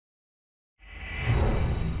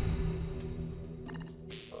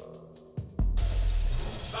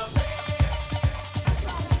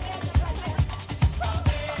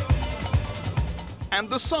And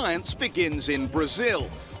the science begins in Brazil,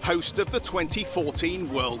 host of the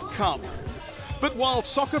 2014 World Cup. But while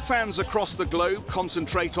soccer fans across the globe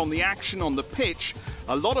concentrate on the action on the pitch,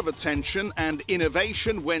 a lot of attention and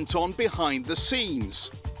innovation went on behind the scenes.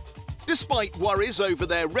 Despite worries over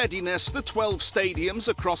their readiness, the 12 stadiums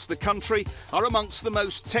across the country are amongst the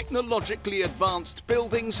most technologically advanced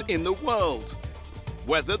buildings in the world.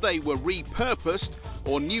 Whether they were repurposed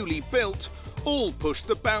or newly built, all pushed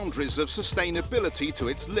the boundaries of sustainability to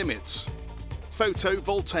its limits.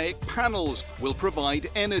 Photovoltaic panels will provide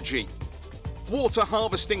energy. Water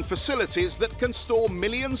harvesting facilities that can store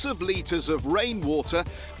millions of litres of rainwater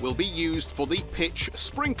will be used for the pitch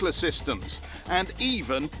sprinkler systems and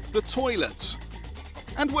even the toilets.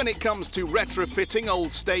 And when it comes to retrofitting old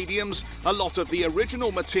stadiums, a lot of the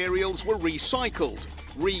original materials were recycled,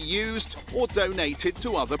 reused or donated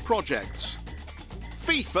to other projects.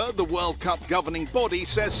 FIFA, the World Cup governing body,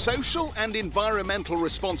 says social and environmental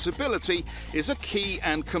responsibility is a key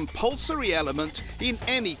and compulsory element in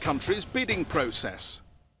any country's bidding process.